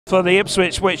for the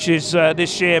Ipswich, which is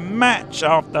this year match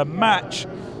after match,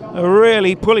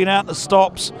 really pulling out the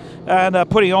stops and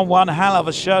putting on one hell of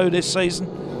a show this season.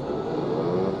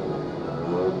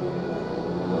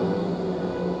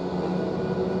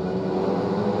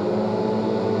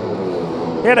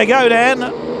 Here they go then,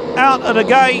 out of the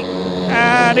gate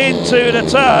and into the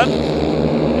turn.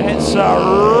 It's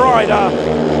rider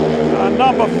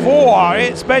number 4.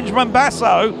 It's Benjamin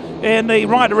Basso in the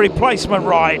rider replacement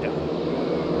ride.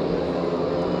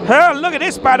 Look at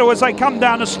this battle as they come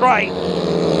down the straight.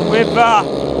 With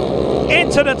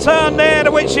into the turn there,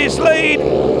 the Witches lead.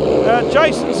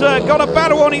 Jason's got a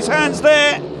battle on his hands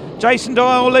there. Jason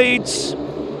Doyle leads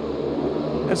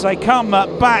as they come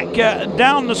back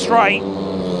down the straight.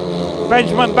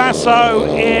 Benjamin Basso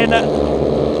in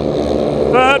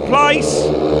 3rd place.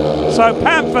 So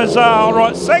Panthers are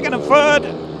right, 2nd and 3rd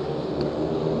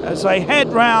as they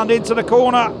head round into the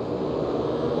corner.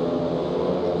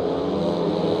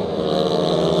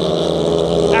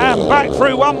 And back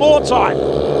through one more time.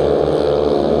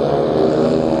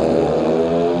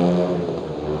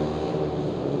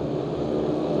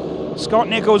 Scott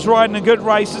Nicholls riding a good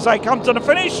race as they come to the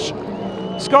finish.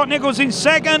 Scott Nicholls in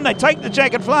 2nd, they take the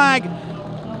checkered flag.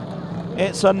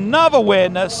 It's another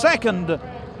win, a 2nd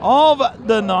of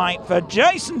the night for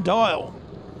Jason Doyle.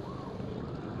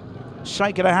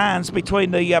 Shaking of hands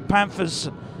between the Panthers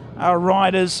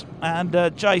riders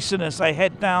and Jason as they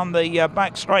head down the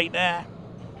back straight there.